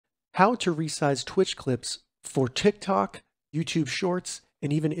how to resize Twitch clips for TikTok, YouTube Shorts,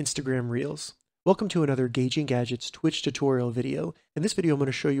 and even Instagram Reels. Welcome to another Gauging Gadgets Twitch tutorial video. In this video, I'm going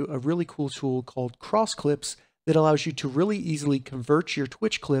to show you a really cool tool called CrossClips that allows you to really easily convert your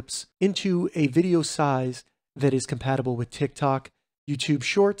Twitch clips into a video size that is compatible with TikTok, YouTube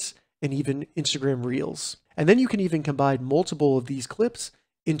Shorts, and even Instagram Reels. And then you can even combine multiple of these clips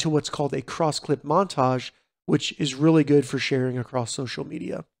into what's called a CrossClip Montage, which is really good for sharing across social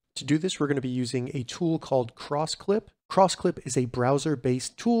media. To do this, we're going to be using a tool called CrossClip. CrossClip is a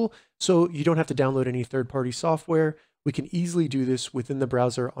browser-based tool, so you don't have to download any third-party software. We can easily do this within the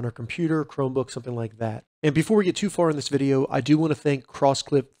browser on our computer, Chromebook, something like that. And before we get too far in this video, I do want to thank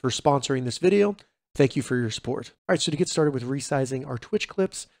CrossClip for sponsoring this video. Thank you for your support. All right, so to get started with resizing our Twitch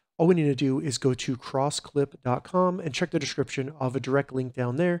clips, all we need to do is go to crossclip.com and check the description of a direct link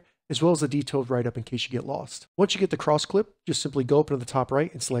down there, as well as a detailed write-up in case you get lost. Once you get the CrossClip, just simply go up to the top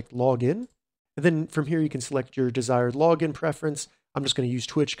right and select Login. And then from here, you can select your desired login preference. I'm just going to use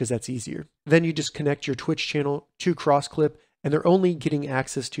Twitch because that's easier. Then you just connect your Twitch channel to CrossClip, and they're only getting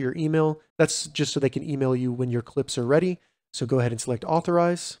access to your email. That's just so they can email you when your clips are ready. So go ahead and select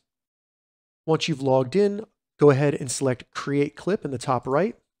Authorize. Once you've logged in, go ahead and select Create Clip in the top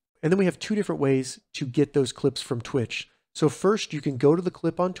right. And then we have two different ways to get those clips from Twitch. So first, you can go to the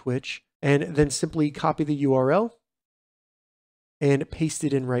clip on Twitch and then simply copy the URL and paste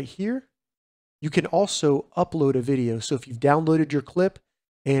it in right here. You can also upload a video. So if you've downloaded your clip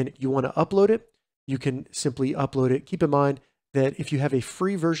and you want to upload it, you can simply upload it. Keep in mind that if you have a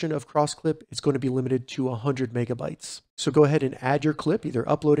free version of CrossClip, it's going to be limited to 100 megabytes. So go ahead and add your clip, either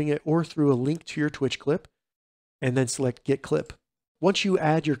uploading it or through a link to your Twitch clip, and then select Get Clip. Once you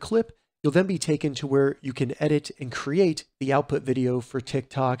add your clip, you'll then be taken to where you can edit and create the output video for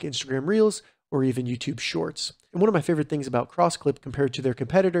TikTok, Instagram Reels, or even YouTube Shorts. And one of my favorite things about CrossClip compared to their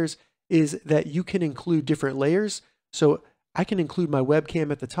competitors is that you can include different layers. So I can include my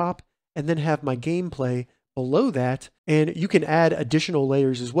webcam at the top and then have my gameplay below that. And you can add additional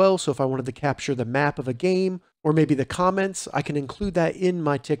layers as well. So if I wanted to capture the map of a game or maybe the comments, I can include that in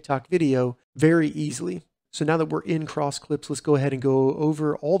my TikTok video very easily. So now that we're in CrossClips, let's go ahead and go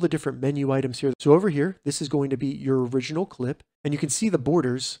over all the different menu items here. So over here, this is going to be your original clip, and you can see the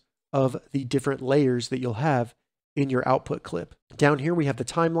borders of the different layers that you'll have in your output clip. Down here, we have the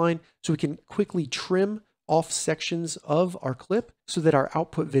timeline, so we can quickly trim off sections of our clip so that our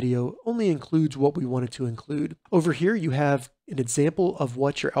output video only includes what we want it to include. Over here, you have an example of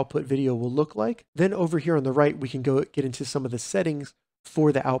what your output video will look like. Then over here on the right, we can go get into some of the settings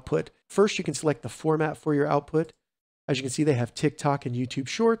for the output. First, you can select the format for your output. As you can see, they have TikTok and YouTube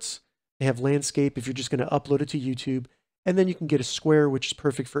Shorts. They have landscape if you're just going to upload it to YouTube. And then you can get a square, which is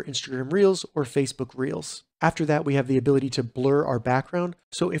perfect for Instagram Reels or Facebook Reels. After that, we have the ability to blur our background.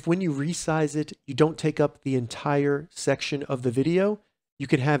 So if when you resize it, you don't take up the entire section of the video, you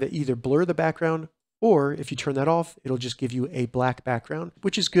can have it either blur the background, or if you turn that off, it'll just give you a black background,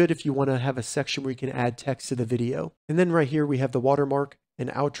 which is good if you want to have a section where you can add text to the video. And then right here, we have the watermark and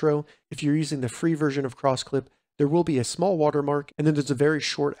outro. If you're using the free version of CrossClip, there will be a small watermark, and then there's a very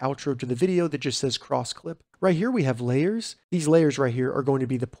short outro to the video that just says CrossClip. Right here, we have layers. These layers right here are going to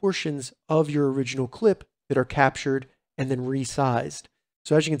be the portions of your original clip that are captured and then resized.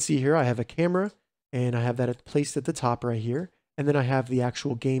 So as you can see here, I have a camera, and I have that placed at the top right here. And then I have the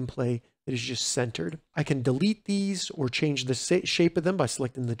actual gameplay that is just centered. I can delete these or change the shape of them by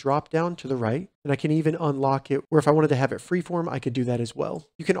selecting the drop down to the right. And I can even unlock it, where if I wanted to have it freeform, I could do that as well.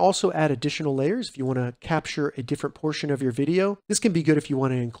 You can also add additional layers if you want to capture a different portion of your video. This can be good if you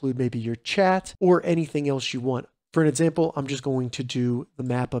want to include maybe your chat or anything else you want. For an example, I'm just going to do the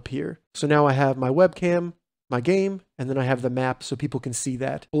map up here. So now I have my webcam, my game, and then I have the map so people can see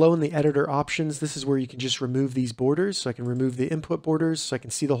that. Below in the editor options, this is where you can just remove these borders. So I can remove the input borders so I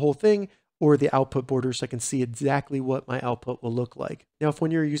can see the whole thing, or the output borders so I can see exactly what my output will look like. Now, if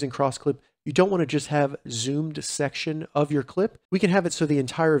when you're using CrossClip, you don't want to just have zoomed section of your clip, we can have it so the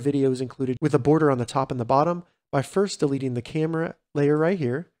entire video is included with a border on the top and the bottom by first deleting the camera layer right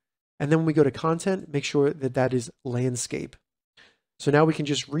here. And then when we go to content, make sure that that is landscape. So now we can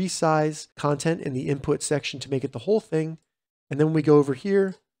just resize content in the input section to make it the whole thing. And then when we go over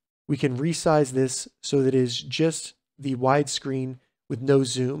here, we can resize this so that it is just the widescreen with no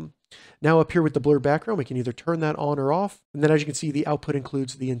zoom. Now up here with the blur background, we can either turn that on or off. And then as you can see, the output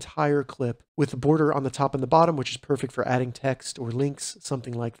includes the entire clip with the border on the top and the bottom, which is perfect for adding text or links,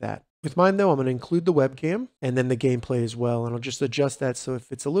 something like that. With mine though, I'm going to include the webcam and then the gameplay as well. And I'll just adjust that so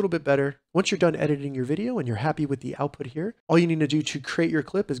if it's a little bit better. Once you're done editing your video and you're happy with the output here, all you need to do to create your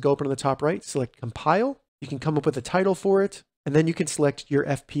clip is go up on the top right, select compile. You can come up with a title for it. And then you can select your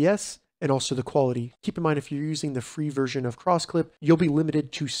FPS and also the quality. Keep in mind, if you're using the free version of CrossClip, you'll be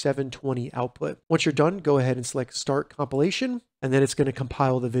limited to 720 output. Once you're done, go ahead and select Start Compilation, and then it's going to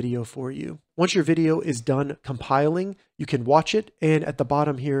compile the video for you. Once your video is done compiling, you can watch it, and at the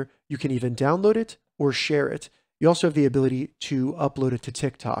bottom here, you can even download it or share it. You also have the ability to upload it to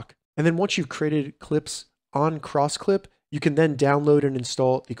TikTok. And then once you've created clips on CrossClip, you can then download and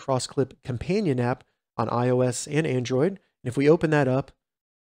install the CrossClip Companion app on iOS and Android. And if we open that up,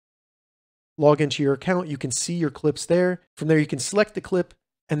 log into your account, you can see your clips there. From there, you can select the clip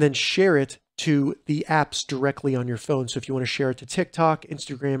and then share it to the apps directly on your phone. So if you want to share it to TikTok,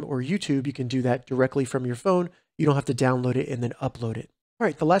 Instagram, or YouTube, you can do that directly from your phone. You don't have to download it and then upload it. All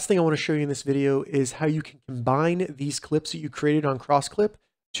right, the last thing I want to show you in this video is how you can combine these clips that you created on CrossClip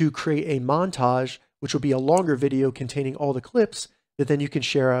to create a montage, which will be a longer video containing all the clips that then you can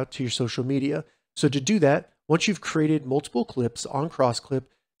share out to your social media. So to do that, once you've created multiple clips on CrossClip,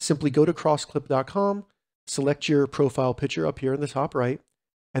 simply go to crossclip.com, select your profile picture up here in the top right,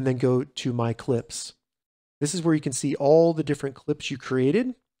 and then go to My Clips. This is where you can see all the different clips you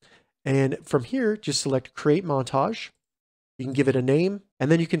created. And from here, just select Create Montage. You can give it a name,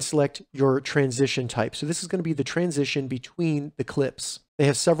 and then you can select your transition type. So this is going to be the transition between the clips. They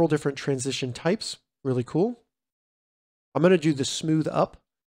have several different transition types. Really cool. I'm going to do the smooth up.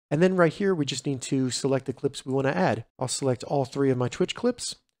 And then right here, we just need to select the clips we want to add. I'll select all 3 of my Twitch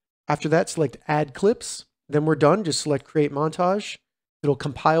clips. After that, select Add Clips. Then we're done. Just select Create Montage. It'll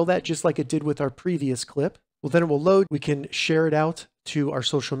compile that just like it did with our previous clip. Well, then it will load. We can share it out to our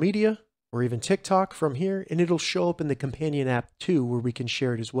social media or even TikTok from here, and it'll show up in the Companion app too, where we can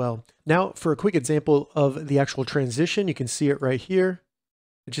share it as well. Now, for a quick example of the actual transition, you can see it right here.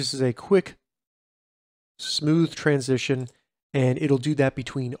 It just is a quick, smooth transition, and it'll do that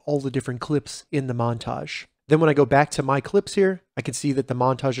between all the different clips in the montage. Then when I go back to My Clips here, I can see that the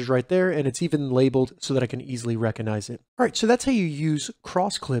montage is right there, and it's even labeled so that I can easily recognize it. All right, so that's how you use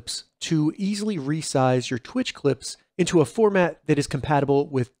CrossClips to easily resize your Twitch clips into a format that is compatible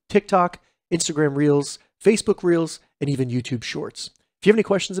with TikTok, Instagram Reels, Facebook Reels, and even YouTube Shorts. If you have any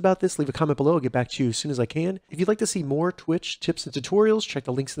questions about this, leave a comment below. I'll get back to you as soon as I can. If you'd like to see more Twitch tips and tutorials, check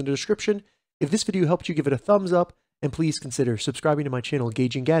the links in the description. If this video helped you, give it a thumbs up, and please consider subscribing to my channel,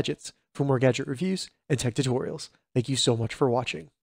 Gauging Gadgets, for more gadget reviews and tech tutorials. Thank you so much for watching.